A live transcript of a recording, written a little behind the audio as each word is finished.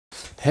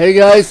Hey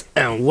guys,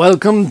 and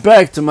welcome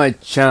back to my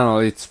channel.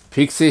 It's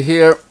Pixxie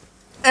here,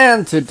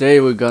 and today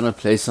we're gonna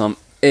play some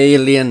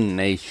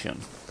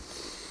Alienation.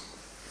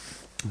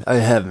 I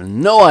have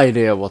no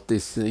idea what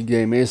this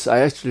game is. I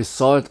actually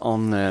saw it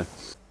on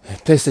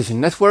PlayStation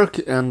Network,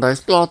 and I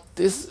thought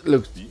this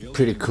looked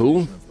pretty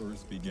cool.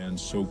 Earth began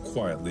so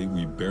quietly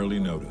we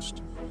barely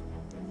noticed.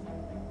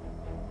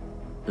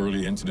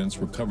 Early incidents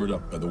were covered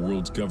up by the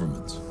world's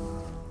governments.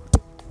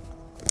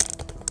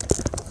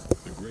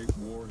 The Great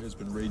War has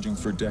been raging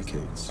for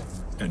decades,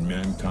 and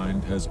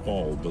mankind has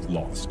all but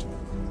lost.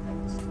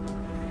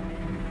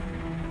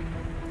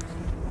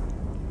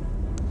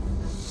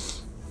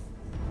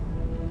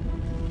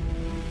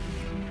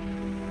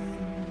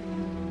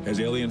 As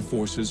alien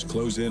forces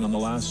close in on the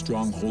last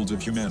strongholds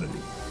of humanity,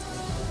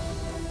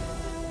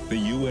 the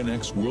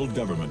UNX world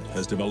government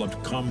has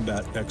developed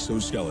combat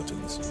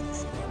exoskeletons,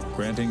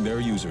 granting their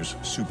users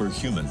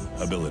superhuman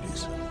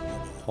abilities.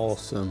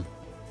 Awesome.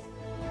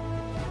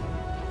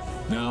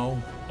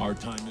 Now, our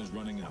time is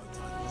running out,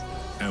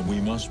 and we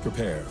must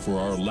prepare for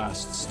our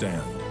last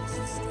stand.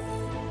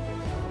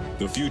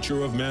 The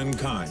future of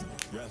mankind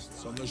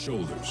rests on the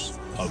shoulders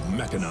of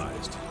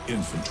mechanized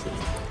infantry.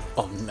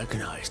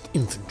 Mechanized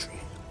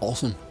infantry.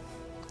 Awesome.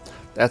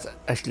 That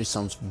actually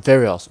sounds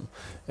very awesome.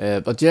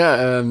 But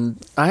yeah,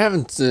 I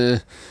haven't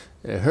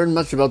heard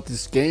much about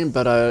this game,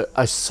 but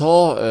I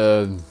saw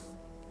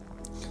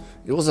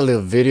it was a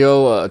little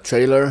video, a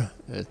trailer,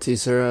 a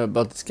teaser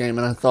about this game,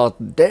 and I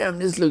thought, damn,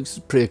 this looks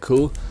pretty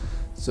cool.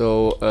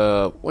 So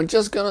we're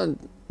just gonna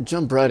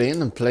jump right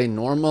in and play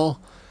normal.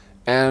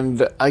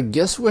 And I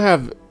guess we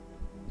have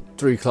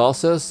three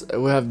classes.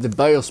 We have the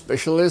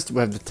Biospecialist,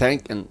 we have the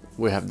Tank, and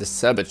we have the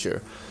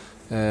Saboteur.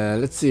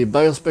 Let's see,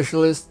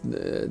 Biospecialist,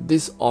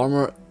 this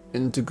armor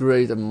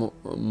integrate a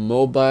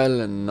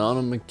mobile and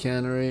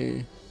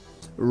nanomechanery.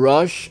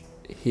 Rush,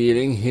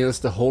 healing, heals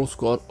the whole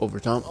squad over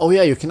time. Oh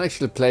yeah, you can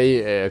actually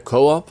play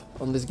co-op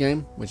on this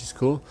game, which is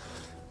cool.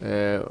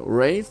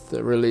 Wraith,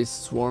 release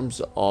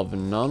swarms of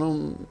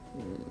nano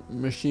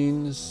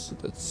machines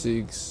that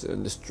seeks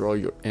and destroy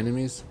your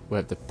enemies. We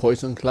have the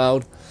Poison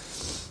Cloud.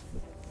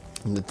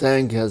 And the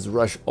Tank has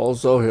Rush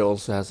also. He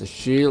also has a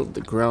shield,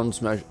 the Ground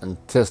Smash, and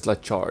Tesla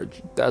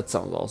Charge. That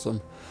sounds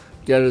awesome.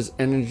 Gathers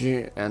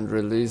energy and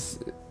release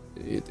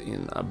it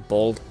in a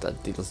bolt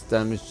that deals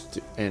damage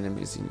to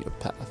enemies in your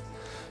path.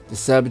 The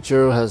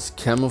Saboteur has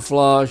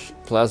Camouflage,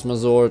 Plasma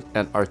Sword,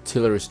 and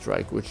Artillery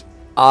Strike, which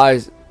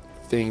I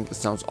think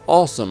sounds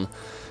awesome.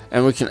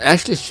 And we can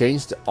actually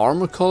change the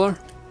armor color,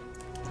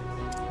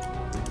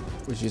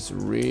 which is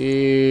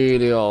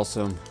really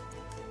awesome.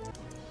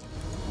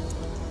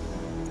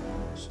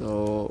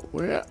 So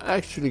we're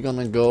actually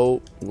gonna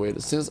go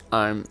with, since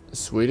I'm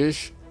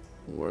Swedish,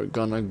 we're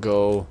gonna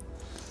go,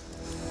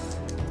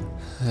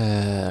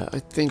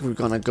 I think we're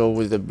gonna go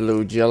with the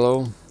blue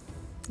yellow,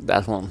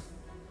 that one.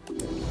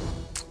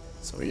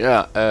 So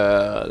yeah,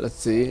 let's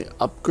see,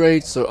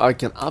 upgrade. So I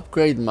can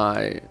upgrade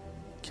my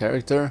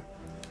character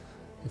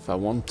if I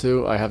want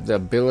to. I have the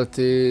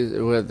ability,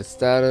 we have the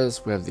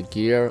status, we have the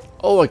gear.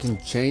 Oh, I can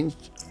change.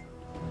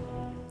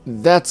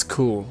 That's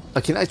cool.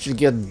 I can actually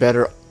get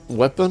better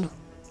weapon.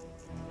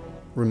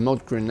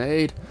 Remote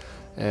grenade,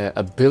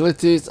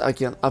 abilities. I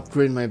can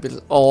upgrade my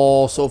ability.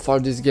 Oh, so far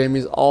this game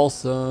is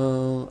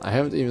awesome. I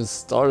haven't even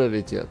started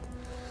it yet.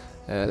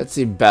 Let's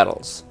see,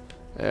 battles.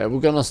 We're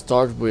gonna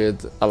start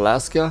with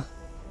Alaska.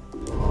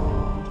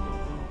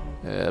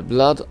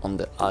 Blood on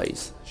the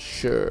ice,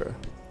 sure.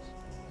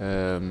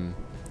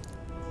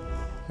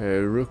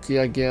 Rookie,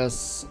 I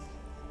guess.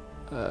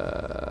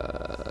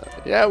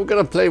 Yeah, we're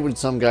gonna play with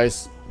some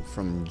guys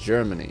from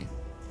Germany.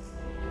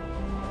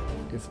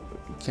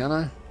 Can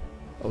I?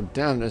 Oh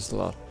damn, there's a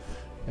lot.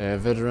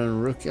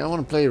 Veteran, rookie. I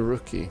want to play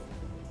rookie.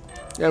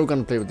 Yeah, we're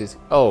gonna play with this.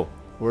 Oh,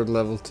 we're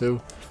level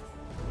 2.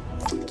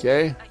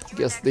 Okay,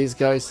 guess these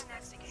guys.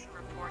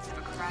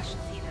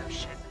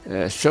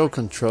 Show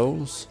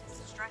controls.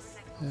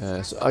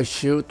 So I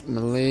shoot,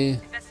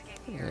 melee,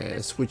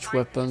 switch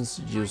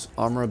weapons, use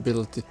armor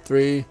ability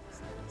 3,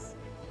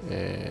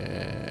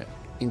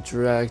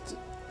 interact,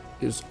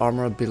 use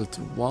armor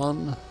ability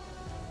 1,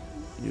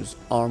 use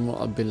armor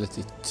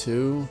ability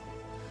 2.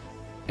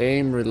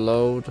 Aim,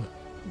 reload,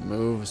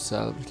 move,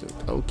 salvage.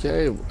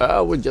 Okay,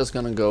 we're just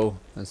gonna go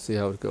and see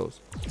how it goes.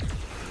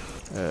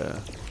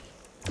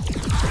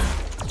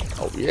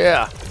 Oh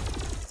yeah!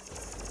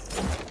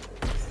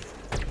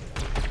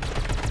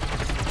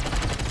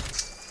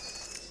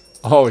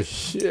 Oh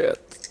shit!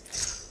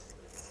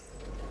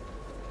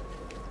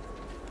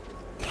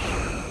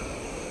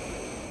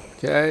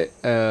 Okay,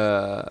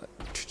 I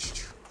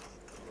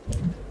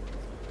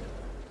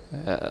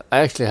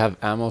actually have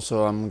ammo,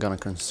 so I'm gonna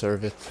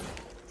conserve it.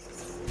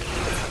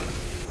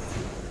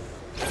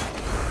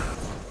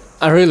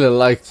 I really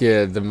like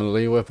the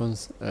melee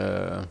weapons.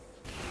 How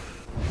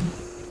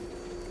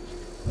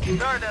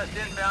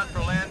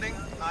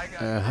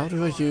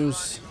do I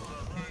use?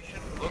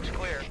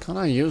 Can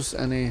I use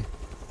any?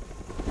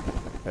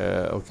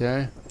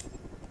 Okay.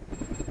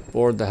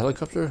 Board the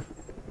helicopter.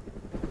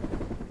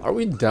 Are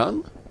we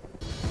done?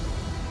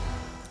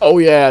 Oh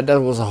yeah,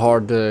 that was a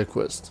hard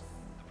quest.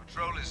 The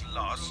patrol is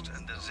lost,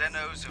 and the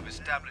Xenos have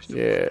established a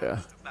Yeah.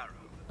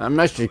 I'm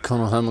actually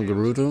Konohama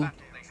Garudo.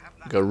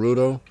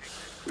 Garudo.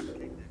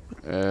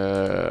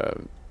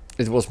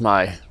 It was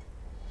my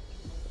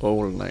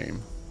old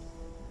name.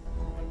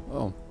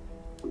 Oh.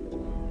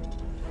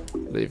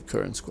 Leave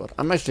current squad.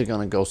 I'm actually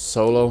gonna go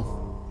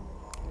solo.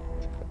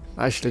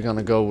 Actually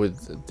gonna go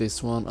with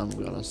this one. I'm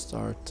gonna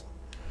start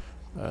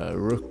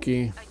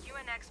rookie.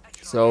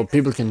 So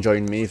people can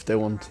join me if they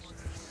want.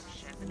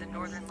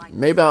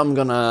 Maybe I'm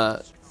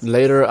gonna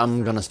later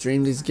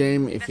stream this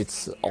game if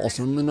it's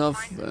awesome enough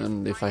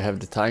and if I have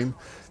the time,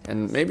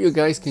 and maybe you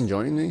guys can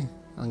join me.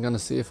 I'm gonna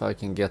see if I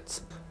can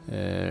get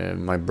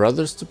my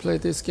brothers to play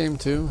this game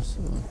too. So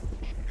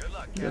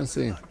we're gonna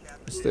see.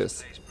 What's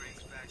this?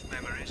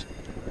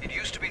 It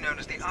used to be known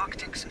as the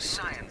Arctic's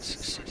Science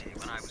City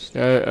when I was.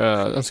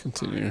 Yeah, let's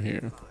continue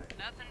here.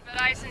 Nothing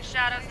but ice and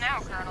shadows now,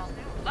 Colonel.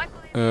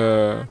 Luckily,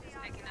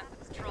 picking up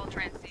the patrol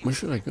transceiver. Where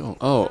should I go?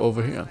 Oh,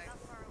 over here.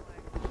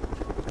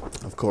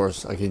 Of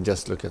course, I can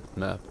just look at the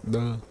map.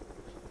 Duh.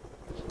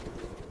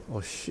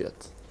 Oh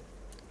shit.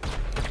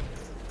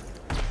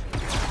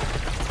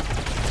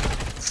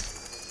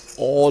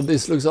 Oh,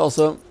 this looks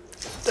awesome.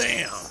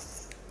 Damn.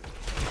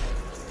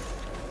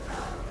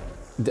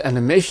 The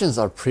animations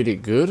are pretty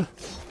good.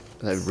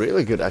 They're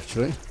really good,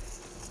 actually.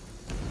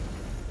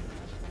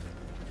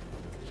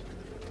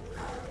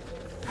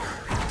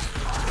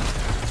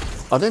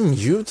 Are they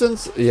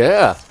mutants?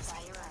 Yeah.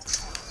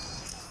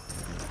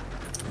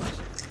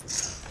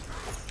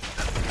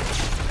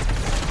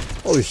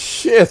 Oh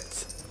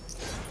shit.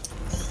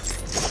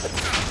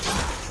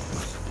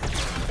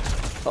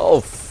 Oh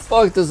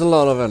fuck, there's a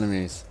lot of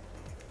enemies.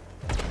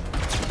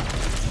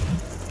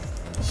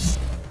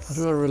 How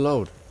do I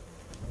reload?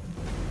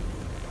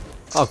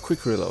 Oh,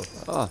 quick reload.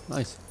 Ah,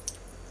 nice.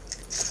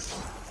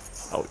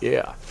 Oh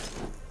yeah.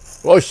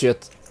 Oh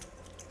shit.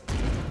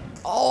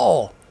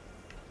 Oh.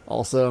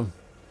 Awesome.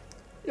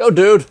 Yo,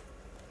 dude.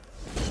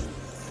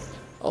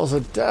 Also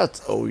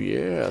that. Oh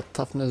yeah,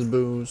 toughness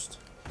boost.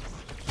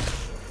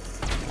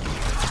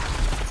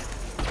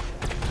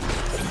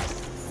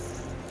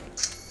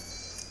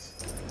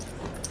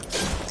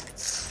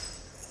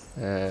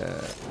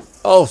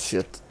 Oh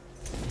shit.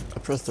 I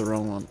pressed the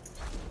wrong one.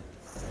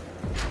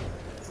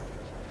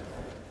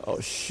 Oh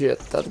shit,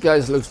 that guy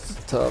looks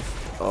tough.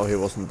 Oh, he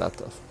wasn't that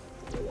tough.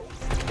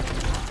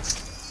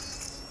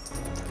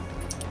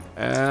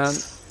 And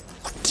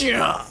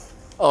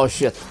oh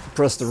shit,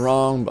 pressed the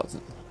wrong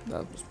button.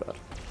 That was bad.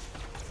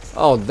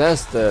 Oh,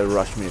 that's the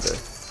rush meter.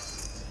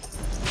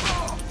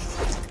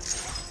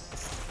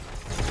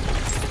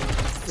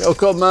 Yo,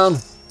 Cobb, man.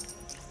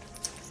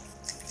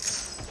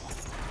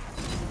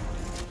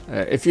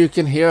 If you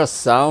can hear a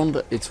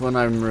sound, it's when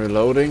I'm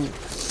reloading.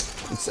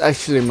 It's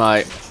actually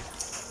my...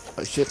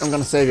 Oh shit, I'm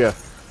gonna save you.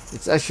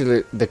 It's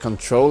actually the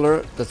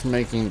controller that's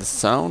making the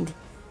sound.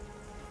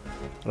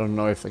 I don't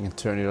know if I can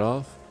turn it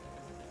off.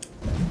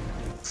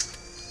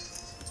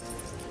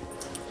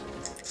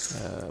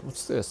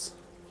 What's this?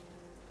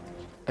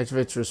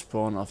 Activate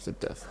respawn after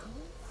death.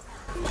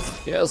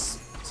 Yes,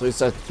 so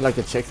it's like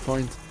a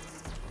checkpoint.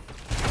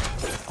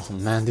 Oh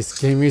man, this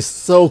game is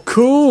so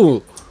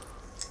cool!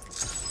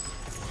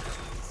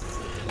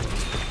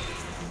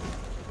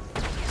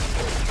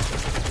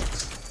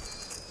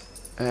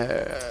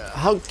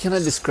 How can I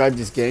describe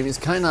this game? It's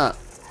kinda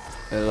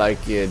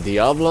like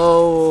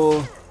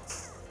Diablo,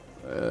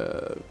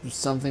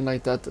 something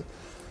like that.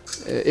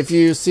 If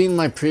you've seen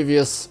my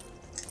previous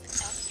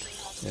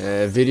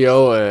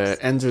video,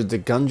 Enter the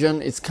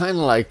Gungeon, it's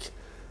kinda like...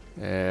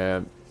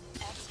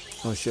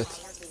 oh shit.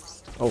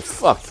 Oh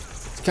fuck.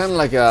 It's kinda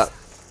like a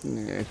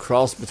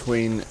cross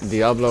between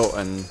Diablo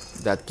and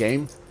that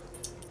game.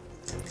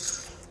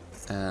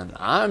 And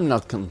I'm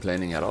not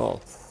complaining at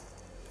all.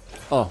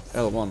 Oh,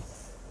 L1.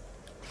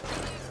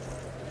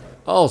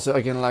 Oh, so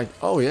I can like,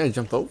 oh yeah,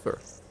 jump over.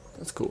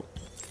 That's cool.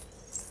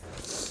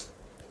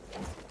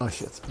 Oh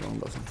shit, wrong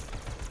button.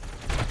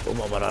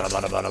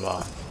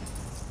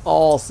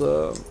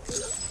 Awesome.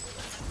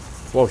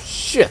 Whoa,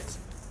 shit.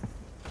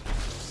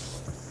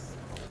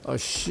 Oh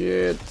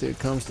shit, here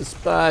comes the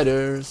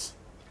spiders.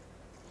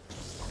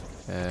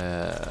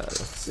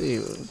 Let's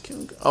see.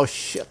 Oh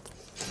shit.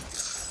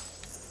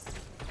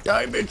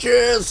 Die,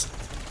 bitches!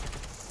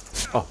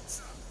 Oh,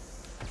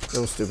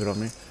 that was stupid of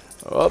me.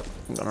 Oh,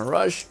 I'm gonna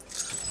rush.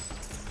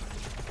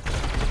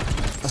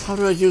 But how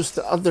do I use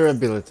the other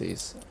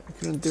abilities? I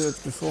couldn't do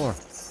it before.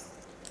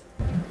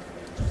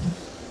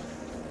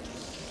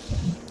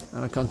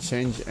 And I can't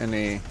change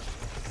any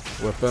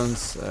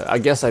weapons. I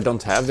guess I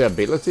don't have the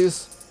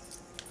abilities.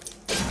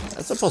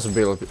 That's a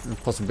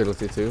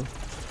possibility too.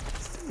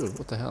 Dude,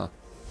 what the hell?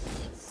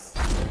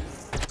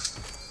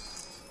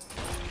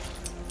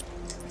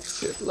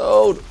 Shit,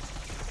 load!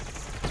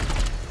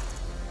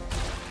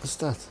 What's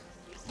that?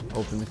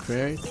 Open the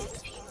crate.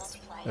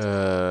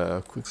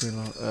 Quick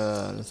reload.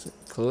 Let's see.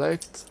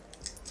 Collect.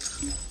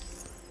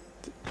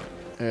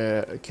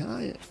 Can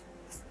I?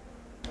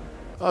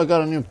 Oh, I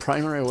got a new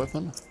primary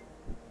weapon.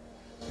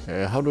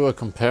 How do I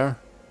compare?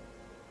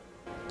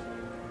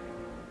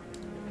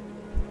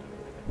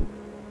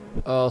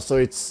 Oh, so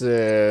it's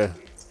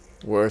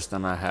worse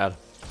than I had.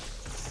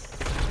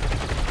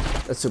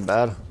 That's too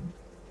bad.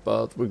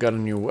 But we got a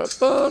new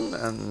weapon,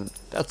 and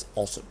that's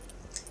awesome.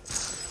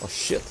 Oh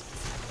shit.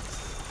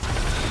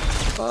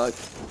 Fuck.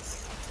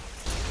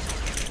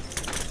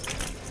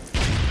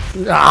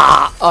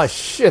 Ah! Oh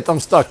shit, I'm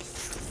stuck.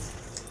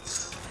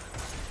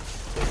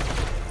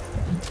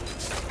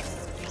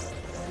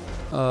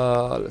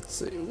 Let's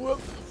see. Whoop.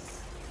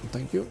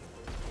 Thank you.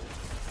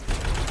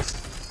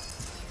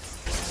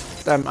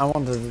 Damn, I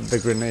wanted the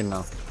grenade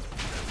now.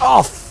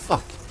 Oh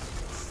fuck.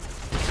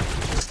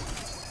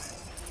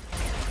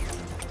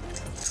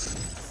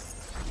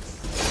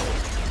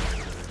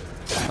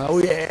 Oh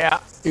yeah,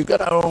 you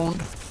got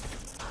owned.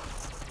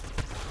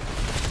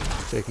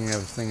 Taking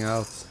everything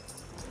out.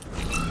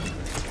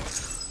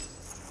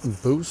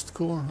 Boost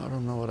core? I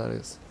don't know what that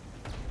is.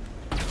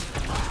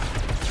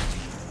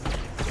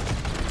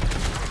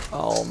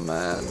 Oh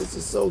man, this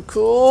is so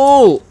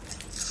cool!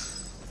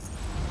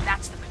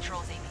 That's the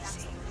patrol's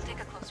ABC.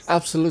 Take a closer look.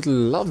 Absolutely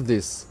love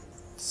this.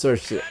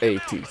 Search the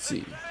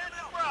ATC.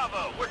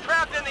 Bravo, we're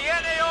trapped in the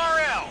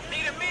NARL.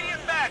 Need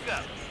immediate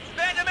backup.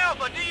 Phantom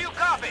Alpha, do you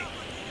copy?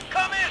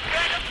 Come in,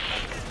 Phantom.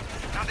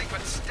 Nothing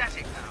but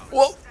static now.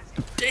 Whoa!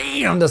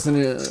 Damn,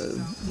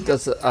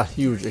 that's a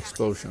huge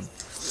explosion.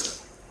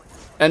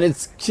 And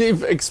it's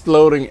keep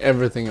exploding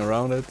everything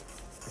around it.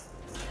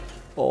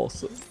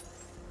 Awesome.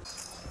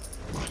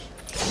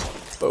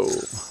 Boom.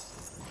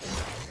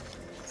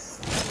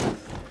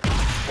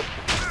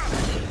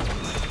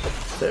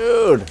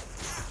 Dude!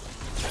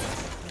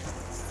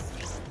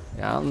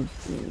 Yeah, I'm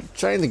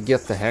trying to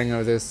get the hang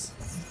of this.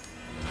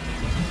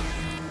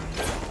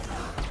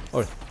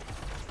 Oh,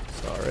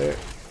 sorry.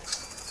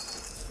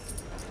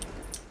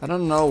 I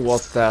don't know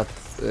what that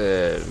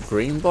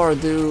green bar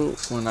do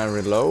when I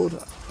reload.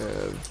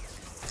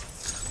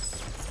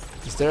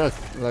 Is there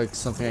like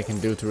something I can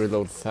do to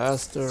reload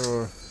faster,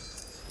 or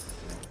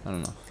I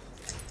don't know.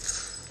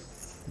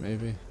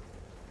 Maybe.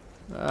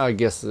 I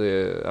guess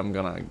I'm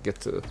gonna get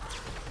to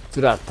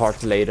that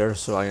part later,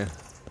 so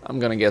I'm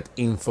gonna get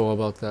info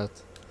about that.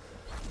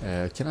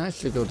 Can I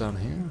actually go down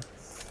here?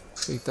 I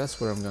think that's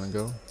where I'm gonna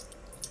go.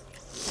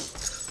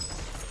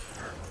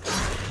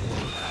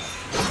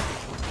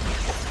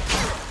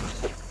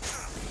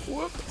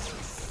 Whoop!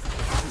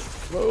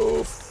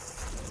 Move!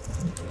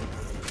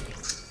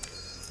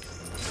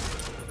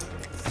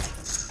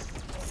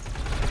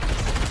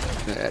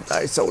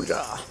 Die,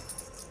 soldier!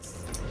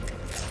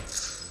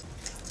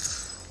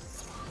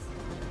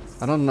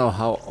 I don't know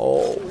how.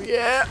 Oh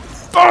yeah!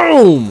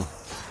 Boom!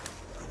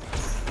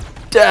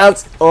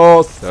 That's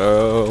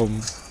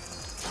awesome!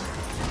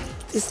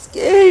 This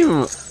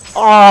game!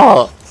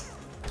 Oh!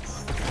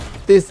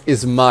 This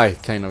is my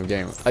kind of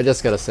game. I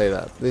just gotta say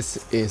that. This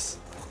is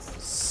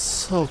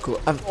so cool.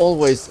 I've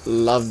always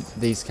loved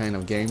these kind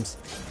of games.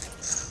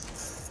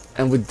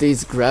 And with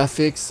these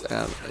graphics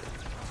and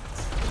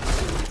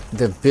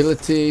the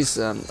abilities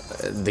and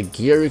the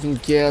gear you can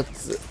get,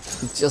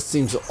 it just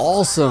seems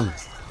awesome.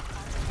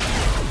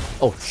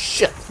 Oh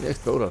shit, it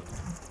exploded.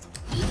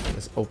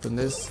 Let's open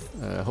this.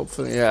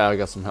 Hopefully, yeah, I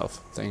got some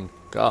health. Thank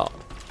God.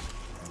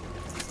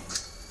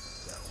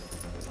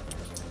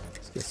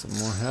 Let's get some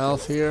more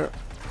health here.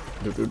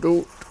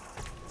 Do.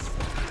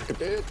 Hey,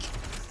 bitch.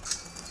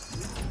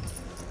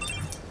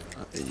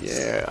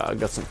 Yeah, I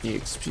got some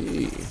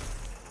EXP.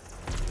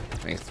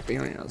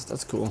 Experience,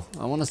 that's cool.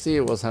 I want to see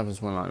what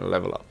happens when I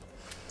level up.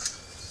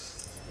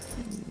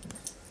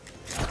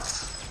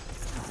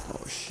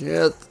 Oh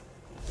shit.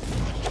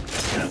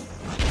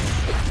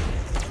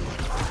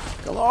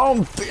 Come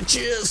on,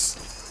 bitches!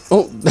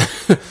 Oh,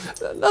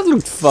 that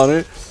looked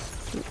funny.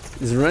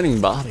 It's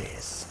raining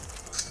bodies.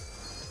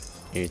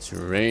 It's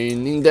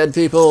raining dead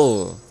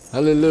people.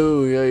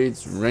 Hallelujah,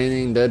 it's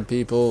raining dead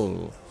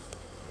people.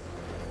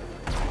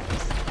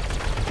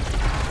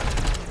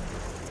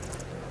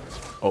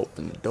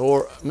 Open the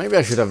door. Maybe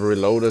I should have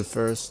reloaded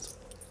first.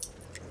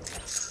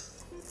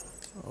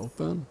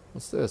 Open?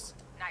 What's this?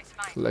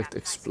 Collect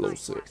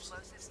explosives.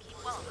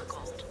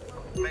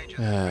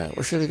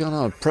 Where should I go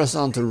now? Press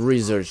on to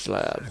research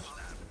lab.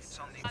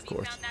 Of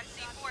course.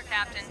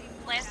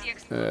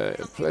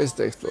 Place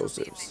the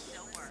explosives.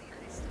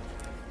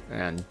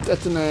 And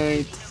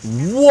detonate.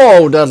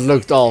 Whoa, that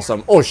looked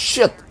awesome. Oh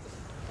shit!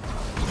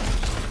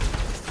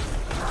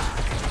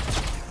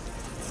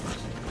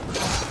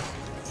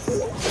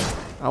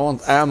 I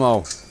want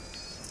ammo.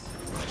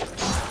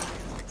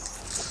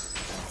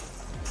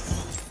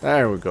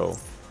 There we go.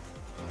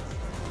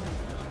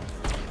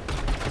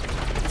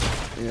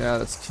 Yeah,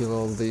 let's kill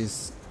all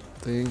these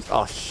things.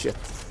 Oh shit.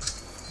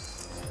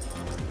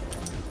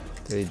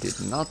 They did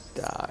not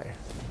die.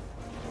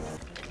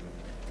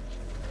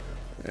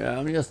 Yeah,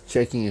 I'm just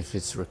checking if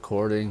it's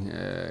recording.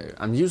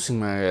 I'm using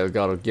my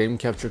Elgato game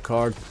capture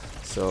card,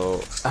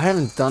 so I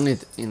haven't done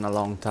it in a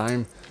long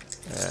time.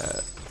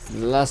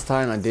 The last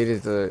time I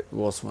did it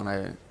was when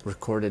I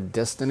recorded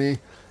Destiny,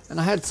 and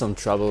I had some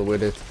trouble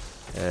with it.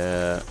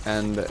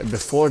 And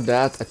before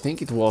that, I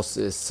think it was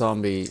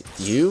Zombie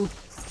U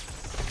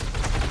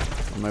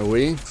on my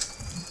Wii.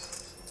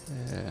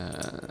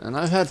 and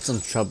I've had some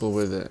trouble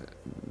with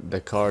the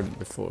card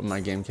before,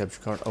 my game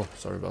capture card. Oh,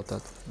 sorry about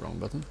that, wrong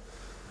button.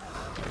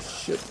 Oh,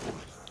 shit.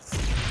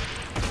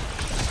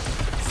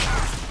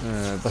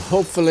 But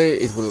hopefully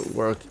it will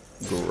work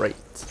great.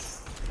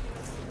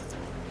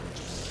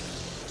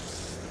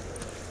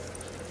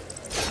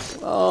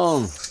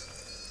 Oh.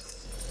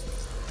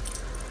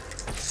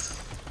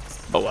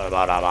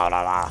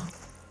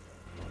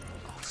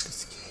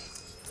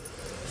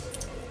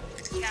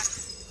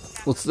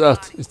 What's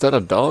that? Is that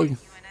a dog?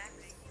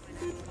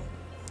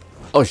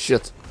 Oh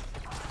shit.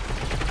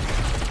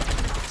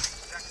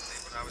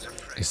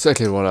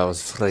 Exactly what I was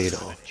afraid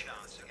of.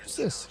 What's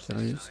this? Can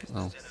I use?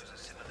 No.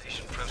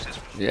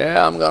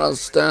 Yeah, I'm gonna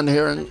stand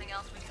here and...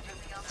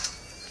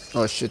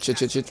 Oh shit, shit,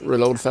 shit, shit.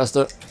 Reload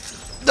faster.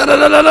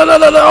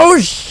 Oh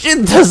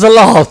shit, there's a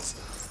lot!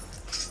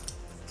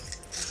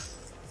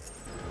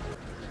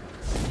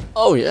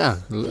 Oh yeah,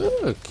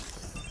 look.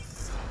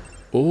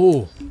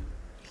 Oh.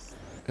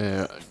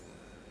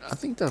 I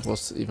think that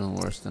was even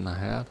worse than I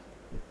had.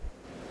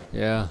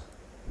 Yeah.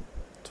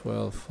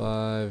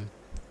 12-5.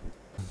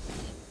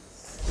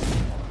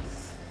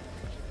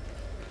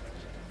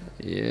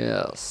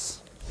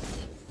 Yes.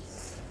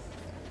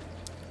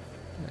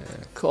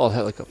 Call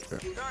helicopter.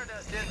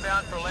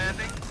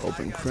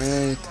 Open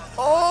crate.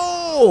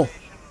 Oh!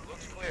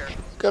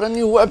 Got a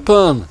new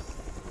weapon!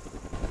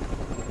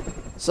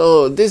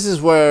 So this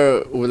is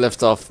where we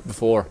left off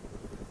before.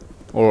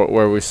 Or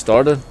where we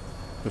started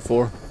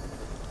before.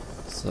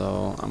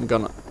 So I'm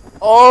gonna...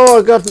 Oh,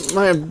 I got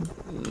my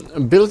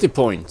ability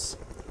points.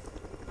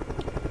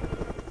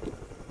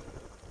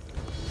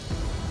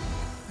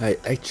 I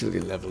actually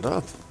leveled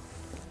up.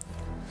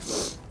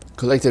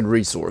 Collected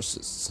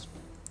resources.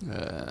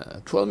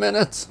 12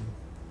 minutes.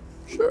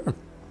 Sure.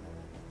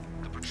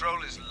 The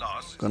patrol is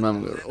lost.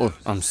 Oh,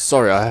 I'm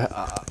sorry.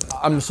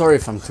 I'm sorry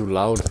if I'm too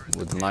loud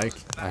with the mic.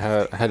 I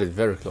had it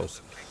very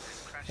close.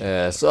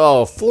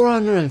 So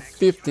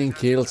 415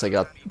 kills. I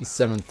got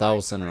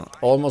 7,000 or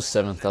almost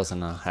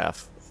 7,000 and a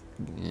half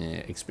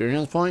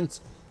experience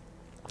points.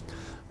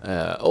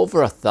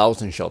 Over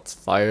 1,000 shots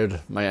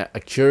fired. My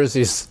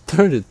accuracy is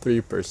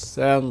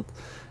 33%.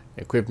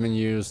 Equipment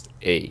used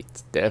 8.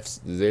 Deaths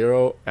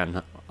 0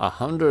 and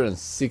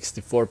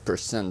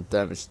 164%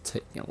 damage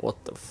taken.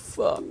 What the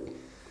fuck?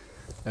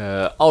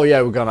 Oh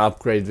yeah, we're gonna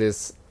upgrade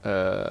this.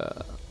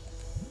 Sorry,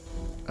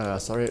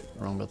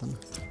 wrong button.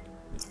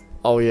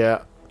 Oh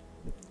yeah.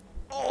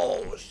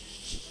 Oh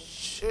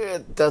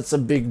shit, that's a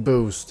big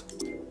boost.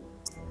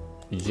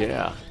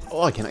 Yeah.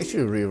 Oh, I can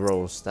actually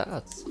reroll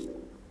stats.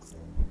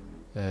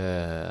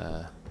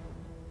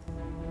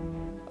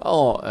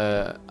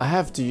 I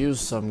have to use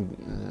some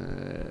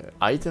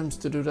items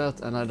to do that,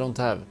 and I don't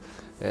have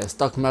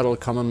stock metal,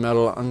 common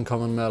metal,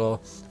 uncommon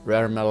metal,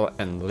 rare metal,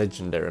 and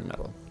legendary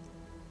metal.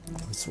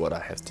 That's what I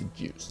have to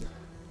use.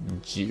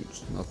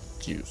 Use, not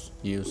juice.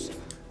 Use.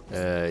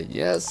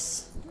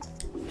 Yes.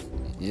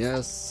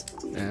 Yes.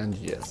 And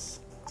yes.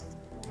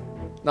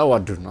 No, I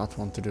do not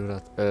want to do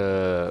that.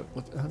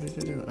 What? How did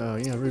you do?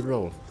 Yeah,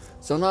 reroll.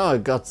 So now I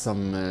got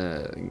some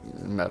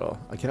metal.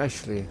 I can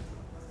actually...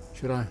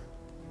 Should I?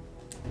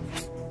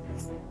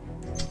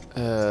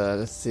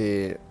 Let's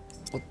see.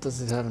 What does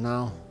it have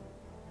now?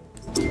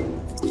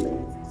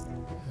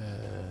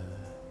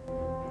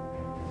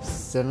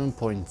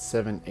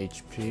 7.7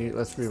 HP.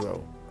 Let's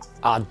reroll.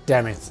 Ah,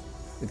 damn it.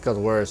 It got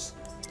worse.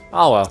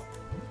 Oh well.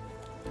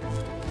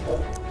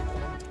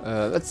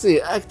 Let's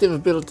see. Active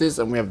abilities,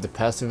 and we have the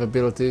passive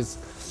abilities.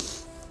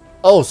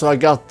 Oh, so I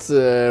got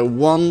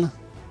 1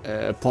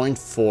 point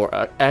for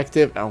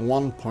active and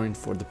 1 point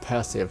for the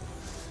passive.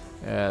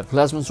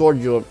 Plasma sword.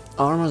 Your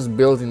armor's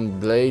built-in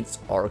blades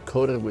are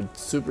coated with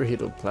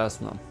superheated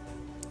plasma.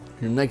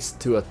 Your next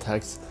 2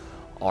 attacks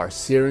are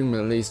searing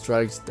melee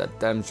strikes that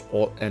damage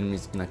all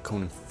enemies in a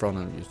cone in front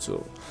of you.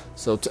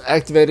 So to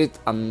activate it,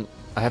 I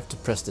have to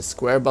press the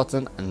square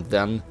button and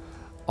then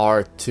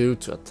R2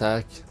 to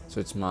attack. So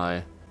it's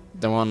the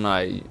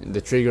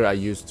trigger I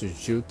use to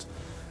shoot.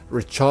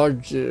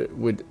 Recharge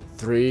with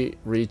 3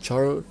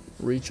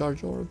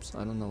 recharge orbs.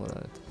 I don't know what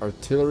that is.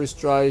 Artillery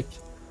strike.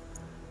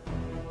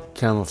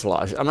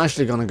 Camouflage. I'm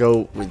actually gonna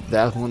go with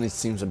that one. It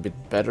seems a bit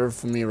better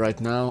for me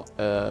right now.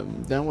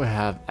 Then we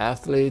have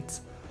athlete.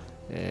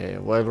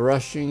 While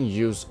rushing,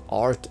 use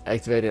R to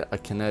activate a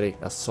kinetic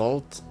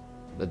assault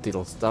that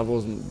deals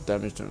double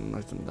damage to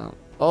knock them down.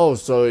 Oh,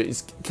 so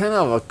it's kind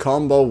of a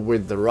combo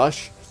with the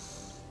rush.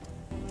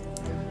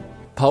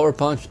 Power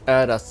punch.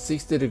 Add a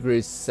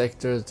 60-degree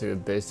sector to your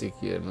basic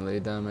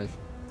melee damage.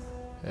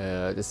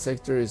 The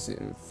sector is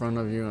in front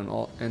of you and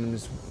all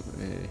enemies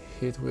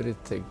hit with it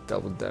take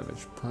double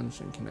damage. Punch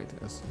and kinetic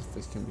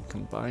effects can be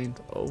combined.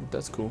 Oh,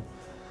 that's cool.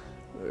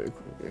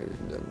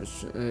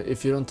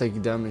 If you don't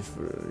take damage,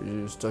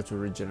 you start to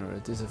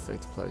regenerate. This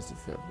effect applies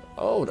if you have...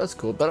 Oh, that's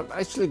cool. But I'm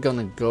actually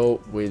gonna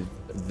go with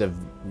the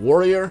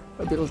warrior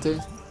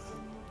ability.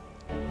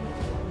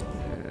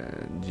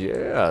 And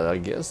yeah, I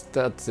guess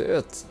that's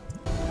it.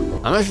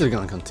 I'm actually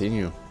gonna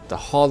continue. The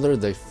harder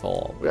they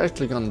fall. We're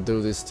actually gonna do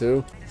this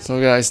too.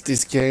 So guys,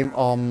 this game,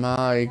 oh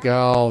my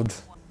god.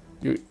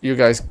 You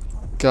guys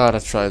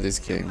gotta try this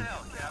game.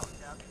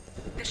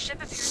 The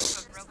ship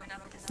appears to have broken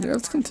up into Yeah,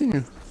 let's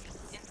continue.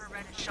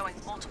 infrared is showing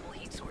multiple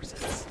heat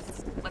sources.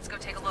 Let's go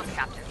take a look,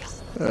 Captain.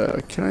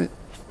 Can I?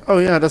 Oh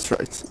yeah, that's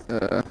right.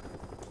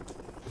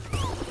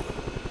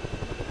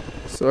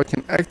 So I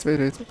can activate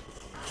it.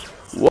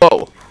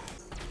 Whoa!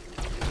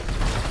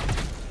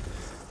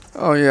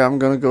 Oh yeah, I'm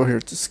gonna go here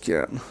to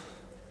scan.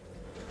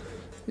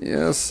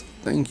 Yes,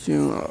 thank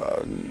you.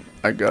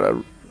 I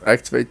gotta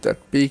activate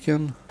that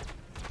beacon.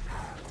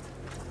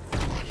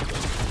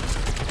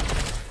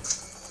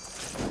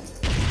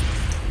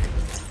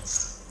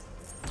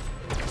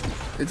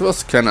 It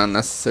was kinda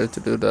unnecessary to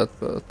do that,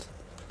 but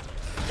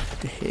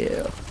the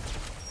hell.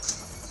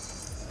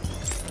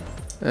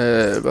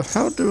 But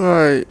how do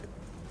I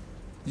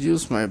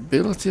use my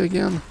ability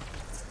again?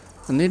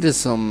 I needed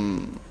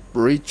some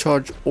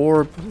recharge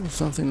orb or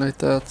something like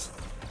that.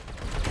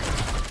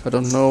 I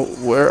don't know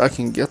where I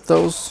can get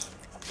those.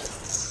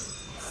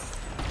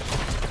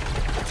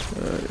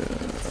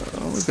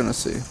 Yeah, we're gonna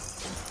see.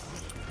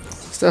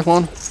 Is that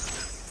one?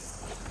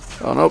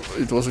 Oh nope,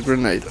 it was a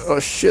grenade.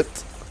 Oh shit.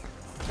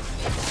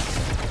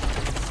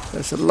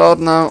 There's a lot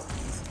now.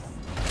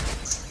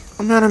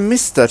 Oh man, I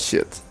missed that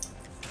shit.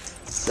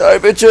 Die,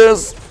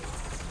 bitches!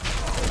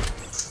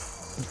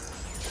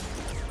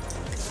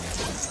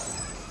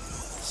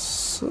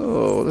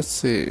 So, let's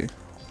see.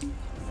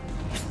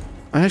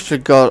 I actually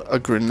got a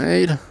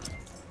grenade.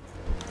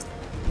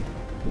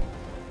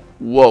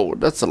 Whoa,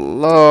 that's a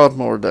lot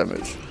more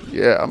damage.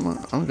 Yeah,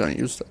 I'm gonna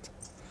use that.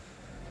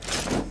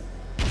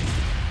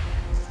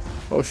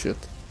 Oh shit.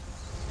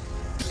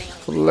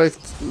 Collect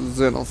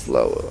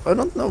Xenoflower. I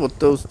don't know what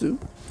those do.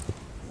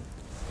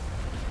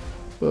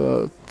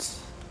 But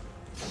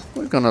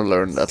we're gonna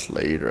learn that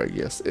later, I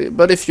guess.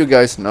 But if you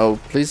guys know,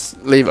 please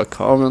leave a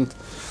comment.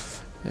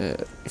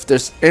 If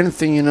there's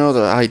anything you know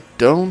that I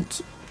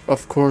don't,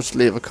 of course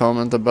leave a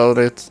comment about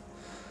it.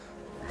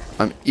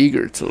 I'm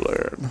eager to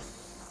learn.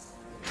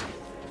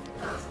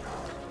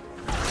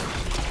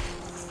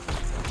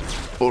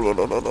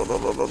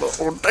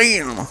 Oh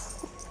damn!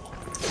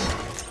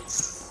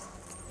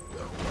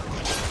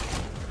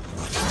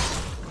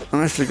 I'm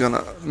actually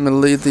gonna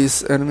melee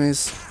these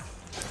enemies.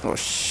 Oh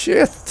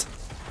shit!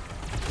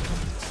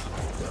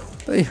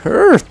 They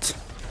hurt!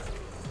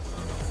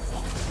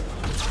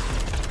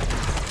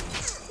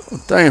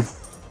 Oh damn!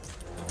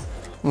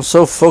 I'm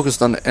so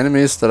focused on the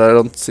enemies that I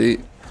don't see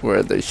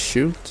where they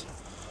shoot.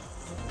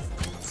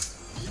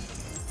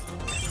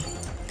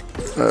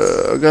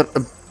 I got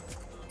a...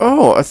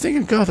 Oh, I think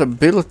I got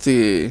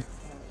ability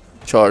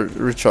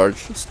recharge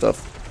stuff.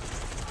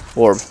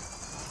 Orb.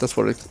 That's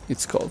what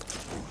it's called.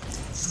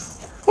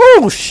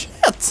 Oh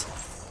shit!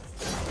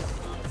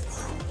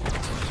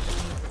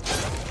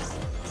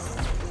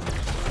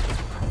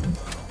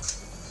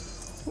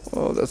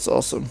 Oh, that's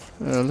awesome.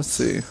 Let's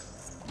see.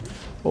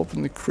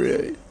 Open the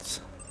crate.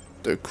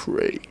 The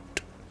crate.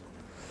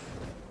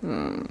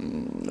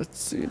 Let's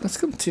see. Let's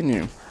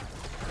continue.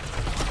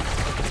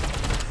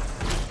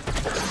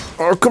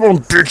 Oh, come on,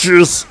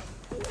 bitches!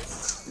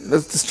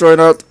 Let's destroy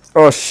that.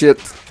 Oh, shit.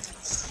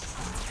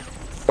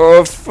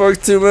 Oh,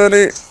 fuck, too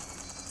many.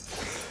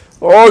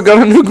 Oh, I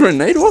got a new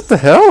grenade? What the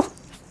hell?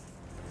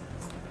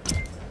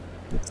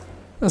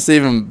 That's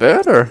even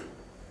better.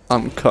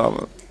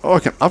 Uncommon. Oh, I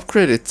can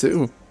upgrade it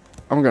too.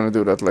 I'm gonna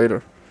do that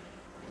later.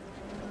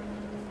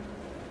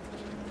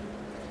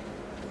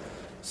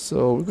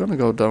 So we're gonna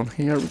go down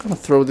here. We're gonna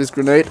throw this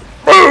grenade.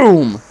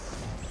 Boom!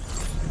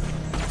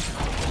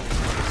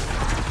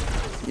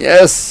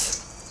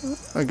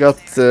 Yes! I got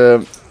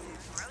the...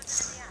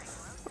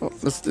 Oh,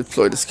 let's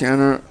deploy the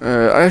scanner.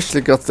 I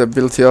actually got the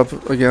ability up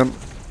again.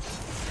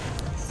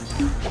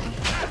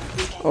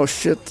 Oh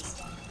shit.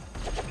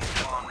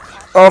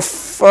 Oh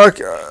fuck.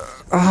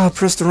 I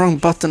pressed the wrong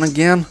button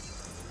again.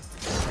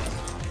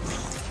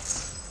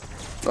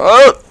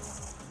 Oh!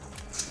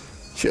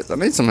 Shit, I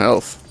need some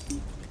health.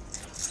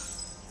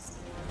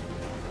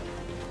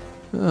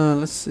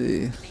 Let's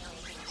see.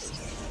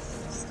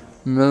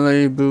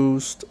 Melee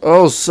boost.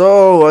 Oh,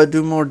 so I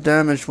do more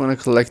damage when I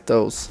collect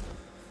those.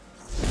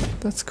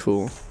 That's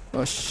cool.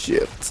 Oh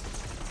shit.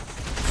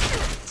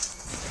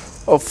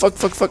 Oh fuck,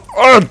 fuck, fuck.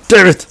 Oh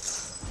damn it!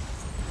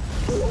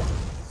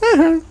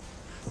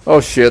 Oh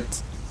shit.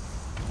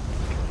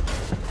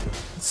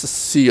 It's a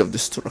sea of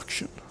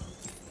destruction.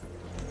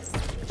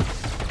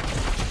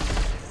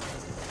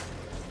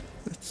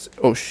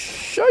 Oh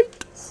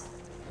shite!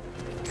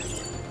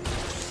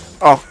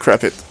 Oh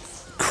crap it.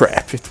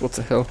 Crap it, what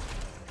the hell?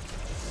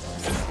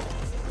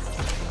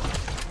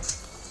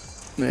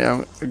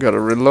 Yeah, I gotta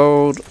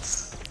reload.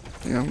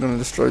 Yeah, I'm gonna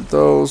destroy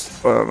those.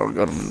 Oh, I'm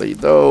gonna lead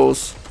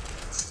those.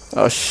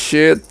 Oh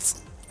shit.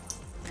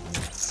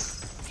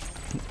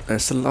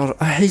 There's a lot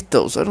of, I hate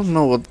those. I don't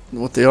know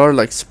what they are,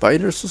 like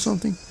spiders or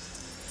something.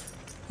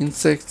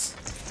 Insects.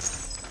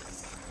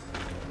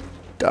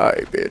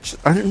 Die, bitch.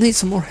 I need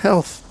some more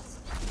health.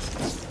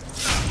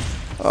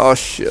 Oh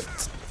shit.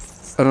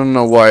 I don't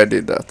know why I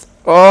did that.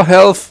 Oh,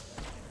 health.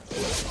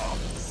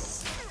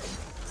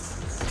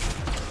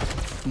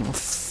 Oh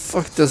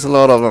fuck, there's a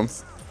lot of them.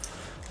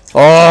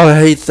 Oh, I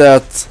hate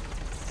that.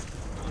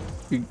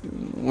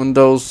 When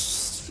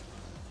those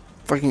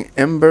fucking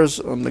embers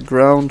on the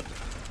ground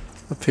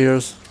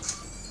appears.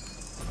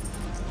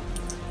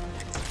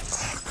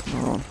 Oh,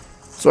 come on.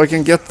 So I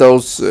can get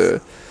those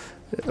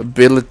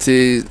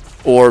ability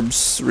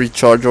orbs,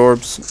 recharge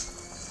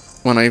orbs,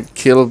 when I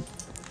kill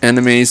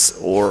enemies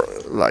or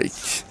like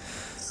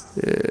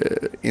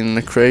in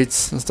the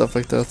crates and stuff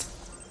like that.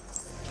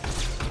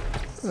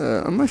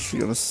 I'm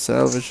actually gonna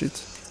salvage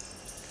it.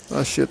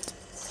 Ah shit.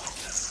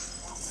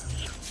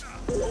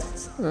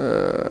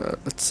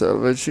 Let's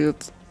salvage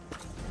it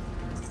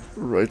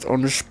right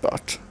on the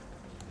spot.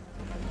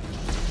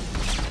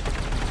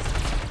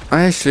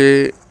 I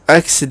actually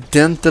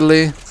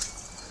accidentally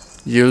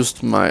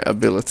used my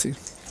ability.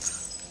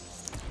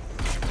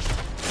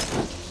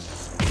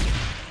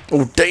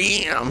 Oh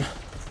damn!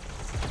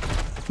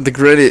 The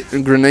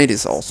grenade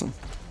is awesome.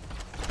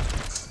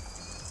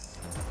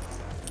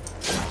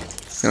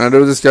 Can I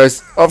do this,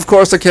 guys? Of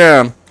course I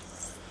can!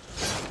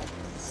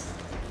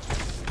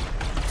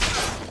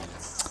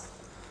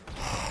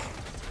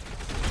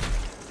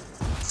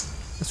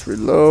 Let's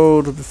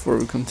reload before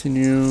we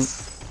continue.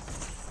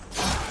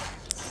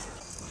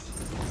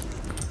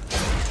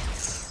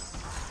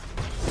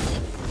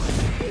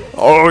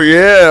 Oh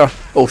yeah!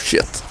 Oh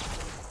shit.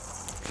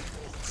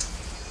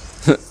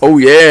 Oh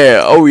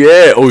yeah! Oh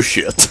yeah! Oh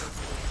shit!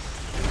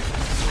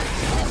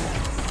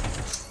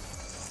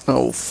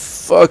 Oh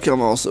fuck,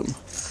 I'm awesome.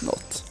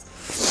 Not.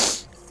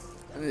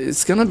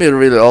 It's gonna be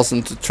really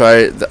awesome to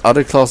try the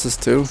other classes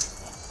too.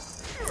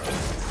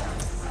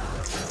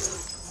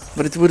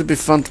 But it would be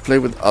fun to play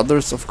with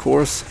others, of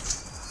course.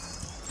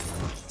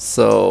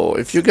 So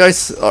if you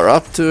guys are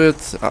up to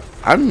it,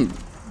 I'm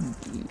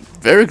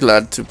very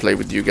glad to play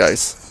with you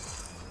guys.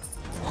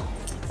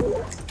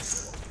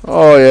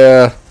 Oh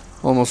yeah,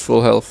 almost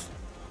full health.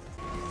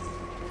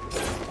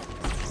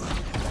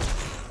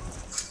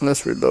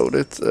 Let's reload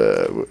it.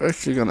 We're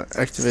actually gonna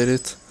activate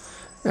it,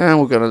 and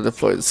we're gonna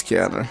deploy the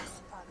scanner.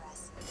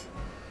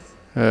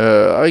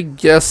 I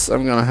guess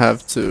I'm gonna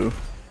have to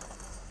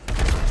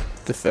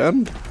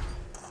defend.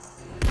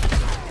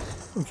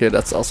 Okay,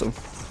 that's awesome.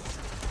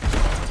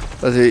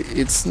 But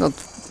it's not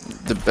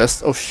the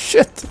best. Oh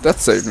shit, that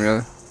saved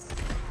me.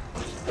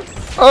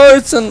 Oh,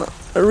 it's a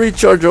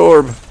recharge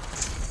orb.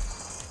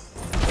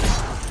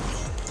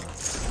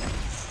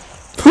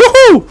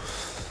 Woohoo!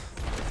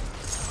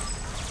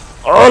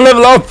 Oh,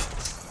 level up!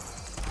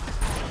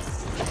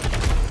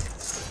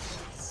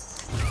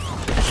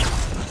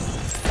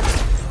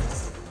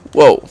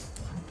 Whoa.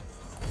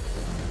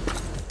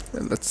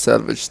 And let's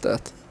salvage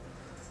that.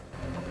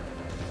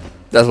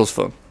 That was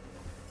fun.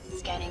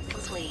 Scanning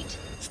complete.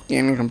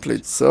 Scanning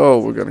complete. So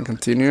we're gonna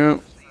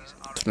continue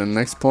to the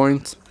next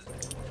point.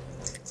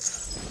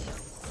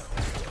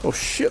 Oh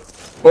shit.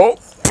 Oh,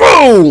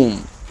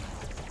 boom!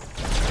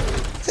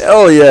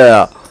 Hell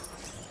yeah!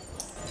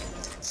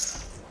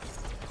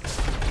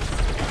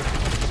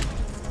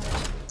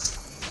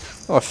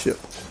 Oh shit.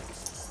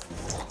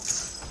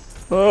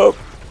 Oh.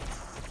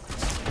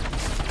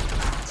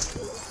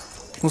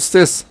 What's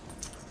this?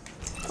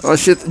 Oh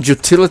shit,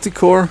 utility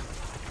core?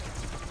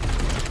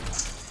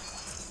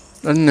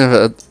 I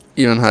never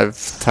even have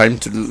time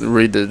to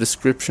read the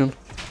description.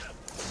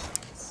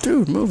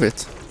 Dude, move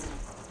it.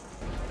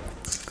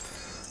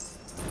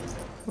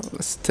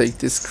 Let's take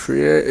this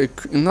crate,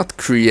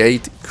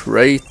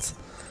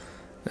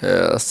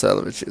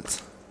 salvage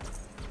it.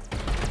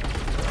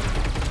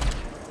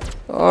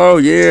 Oh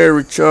yeah,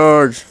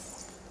 recharge.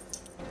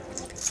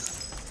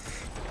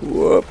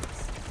 Whoop.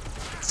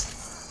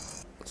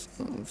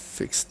 So,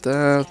 fix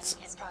that.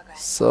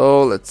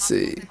 So let's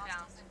see.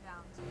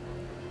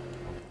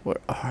 Where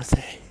are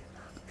they?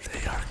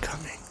 They are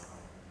coming.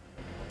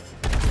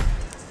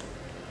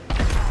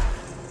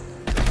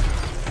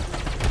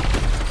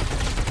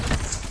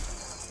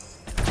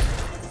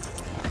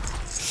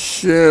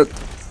 Shit.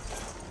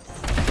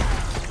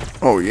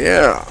 Oh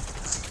yeah.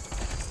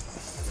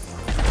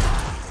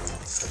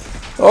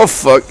 Oh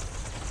fuck.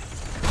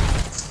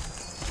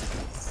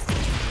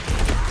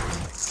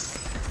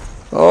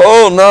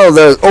 Oh no,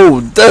 there's, oh,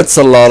 that's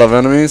a lot of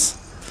enemies.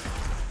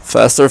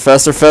 Faster,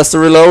 faster, faster,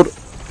 reload.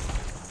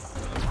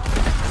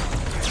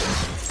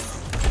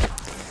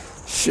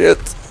 Shit.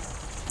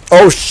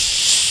 Oh shit.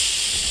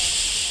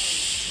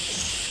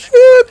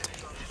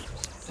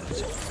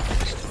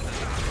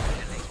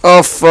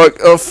 Oh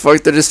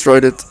fuck, they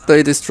destroyed it.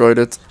 They destroyed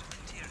it.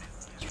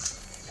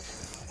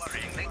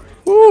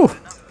 Woo.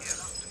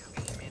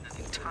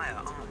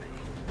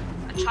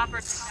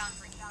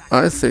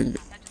 I think.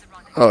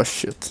 Oh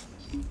shit.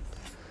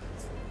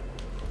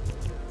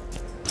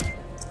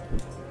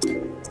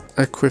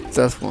 Equip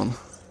that one,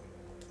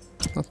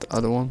 not the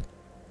other one.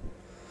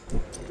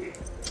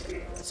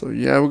 So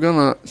yeah, we're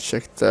gonna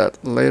check that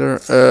later.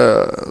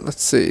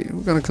 Let's see.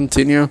 We're gonna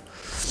continue.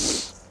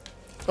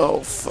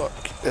 Oh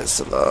fuck, there's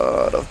a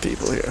lot of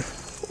people here.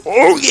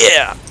 Oh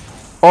yeah!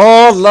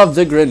 Oh, love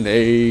the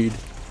grenade.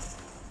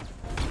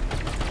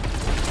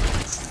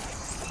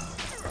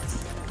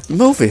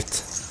 Move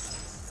it.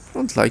 I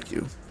don't like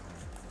you.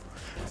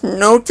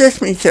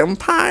 Notice me,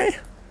 senpai.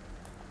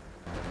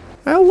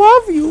 I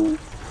love you.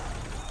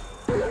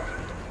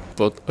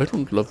 But I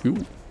don't love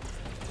you.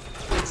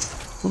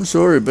 I'm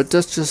sorry, but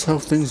that's just how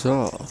things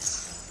are.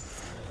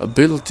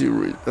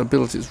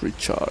 Abilities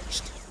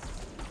recharged.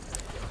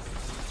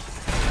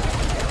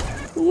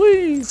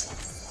 Whee!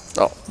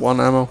 Oh, 1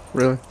 ammo,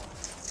 really?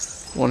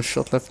 1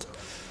 shot left.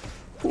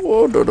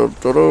 Whoa, do, do,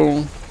 do,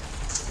 do.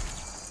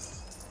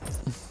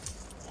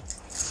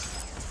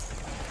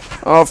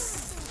 Oh,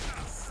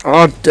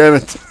 oh, damn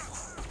it.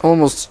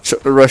 Almost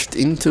rushed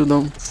into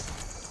them.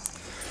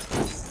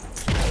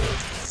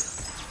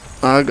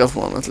 I got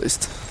 1 at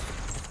least.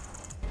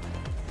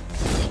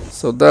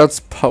 So that's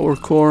power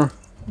core.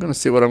 I'm gonna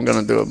see what I'm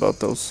gonna do about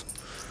those.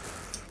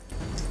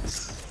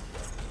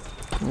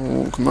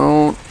 Oh, come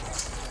on.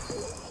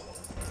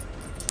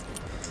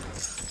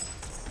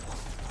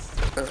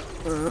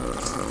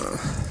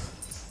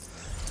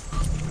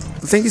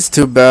 I think it's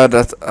too bad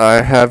that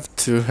I have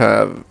to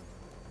have...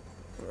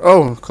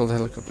 Oh, called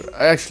helicopter.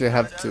 I actually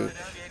have to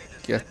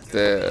get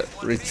the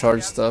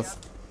recharge stuff.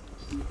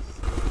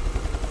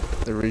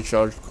 The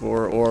recharge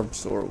core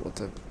orbs or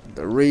whatever.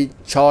 The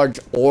recharge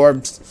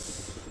orbs.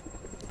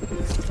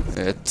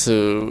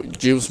 To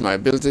use my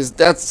abilities.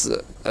 That's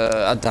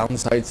a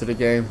downside to the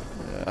game.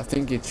 I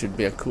think it should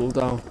be a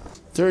cooldown.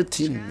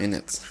 13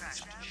 minutes.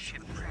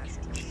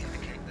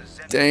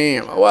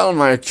 Damn. Well,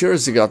 my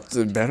accuracy got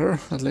better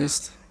at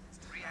least.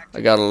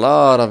 I got a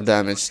lot of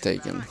damage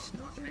taken.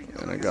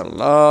 And I got a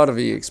lot of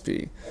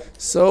EXP.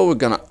 So we're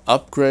gonna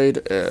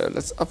upgrade.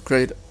 Let's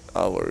upgrade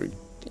our...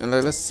 And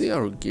let's see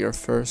our gear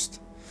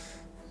first.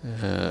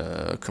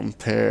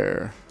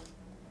 Compare.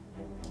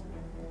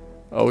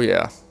 Oh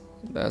yeah.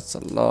 That's a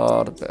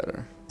lot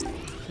better.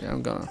 Yeah,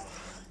 I'm gonna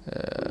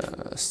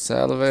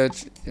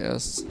salvage.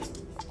 Yes.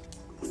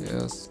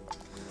 Yes.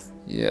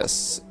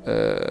 Yes.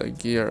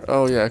 Gear.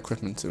 Oh yeah,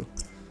 equipment too.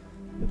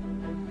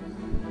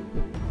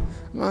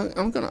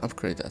 I'm gonna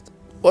upgrade that.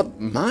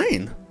 What?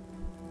 Mine?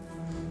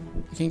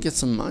 I can get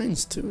some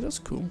mines too. That's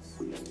cool.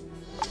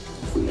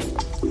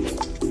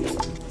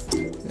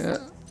 Yeah.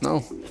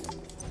 No.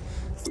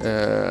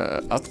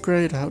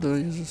 Upgrade. How do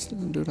I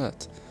do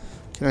that?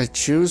 Can I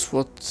choose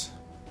what?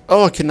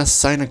 Oh, I can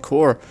assign a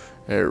core.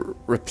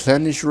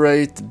 Replenish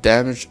rate,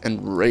 damage,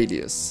 and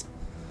radius.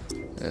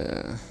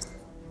 I'm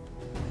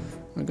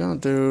gonna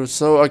do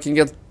so I can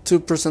get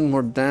 2%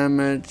 more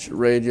damage,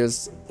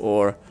 radius,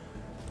 or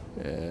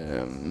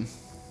I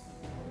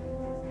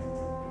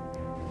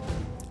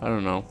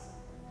don't know.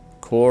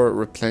 Core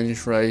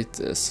replenish rate,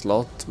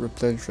 slot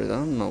replenish rate. I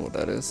don't know what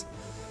that is.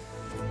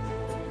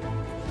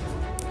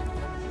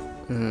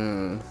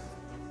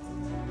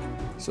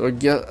 So I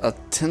get a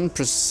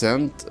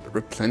 10%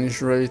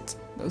 replenish rate.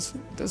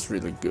 That's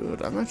really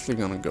good. I'm actually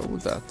gonna go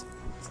with that.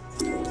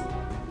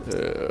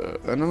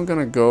 And I'm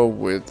gonna go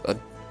with a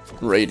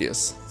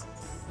radius.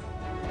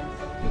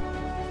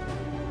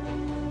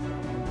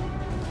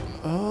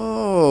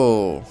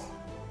 Oh.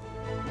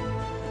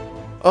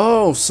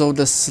 Oh, so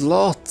the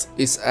slot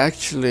is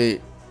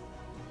actually...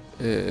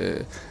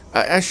 I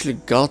actually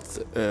got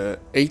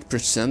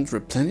 8%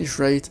 replenish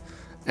rate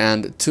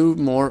and 2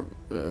 more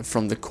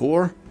from the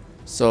core.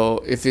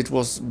 So if it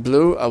was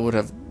blue, I would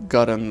have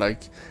gotten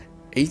like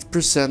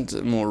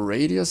 8% more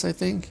radius, I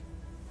think.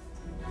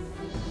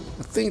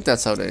 I think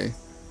that's how they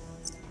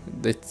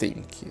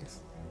think,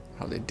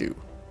 how they do.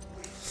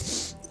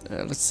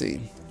 Let's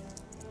see.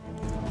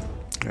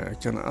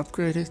 Can I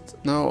upgrade it?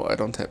 No, I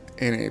don't have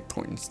any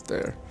points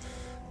there.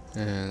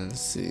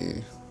 Let's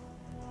see.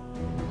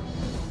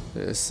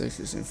 The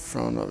sections in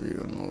front of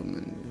you.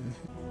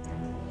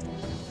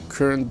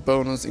 Current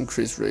bonus,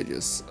 increased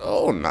radius.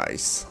 Oh,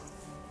 nice.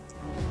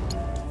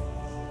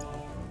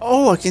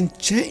 Oh, I can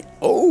change.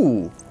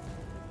 Oh,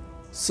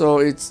 so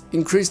it's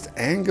increased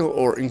angle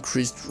or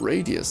increased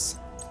radius.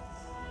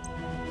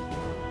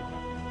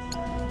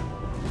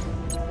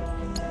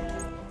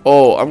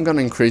 Oh, I'm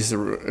gonna increase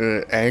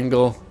the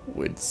angle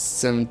with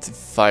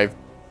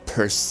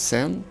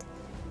 75%.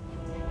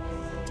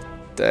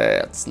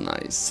 That's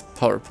nice.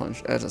 Power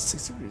punch add a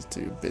 6 degrees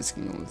to your basic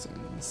knowledge.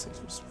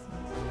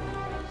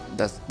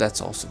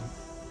 That's awesome.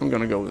 I'm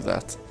gonna go with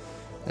that.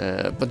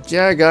 But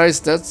yeah, guys,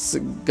 that's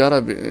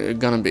gonna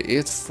be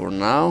it for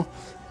now.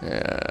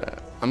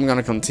 I'm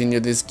gonna continue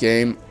this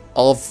game,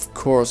 of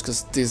course,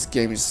 because this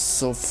game is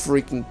so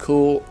freaking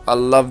cool. I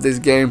love this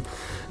game,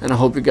 and I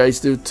hope you guys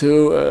do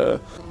too.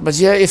 But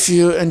yeah, if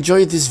you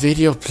enjoyed this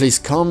video, please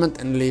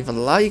comment and leave a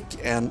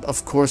like, and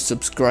of course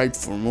subscribe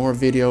for more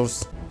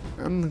videos.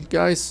 And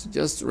guys,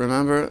 just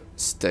remember,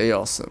 stay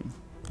awesome.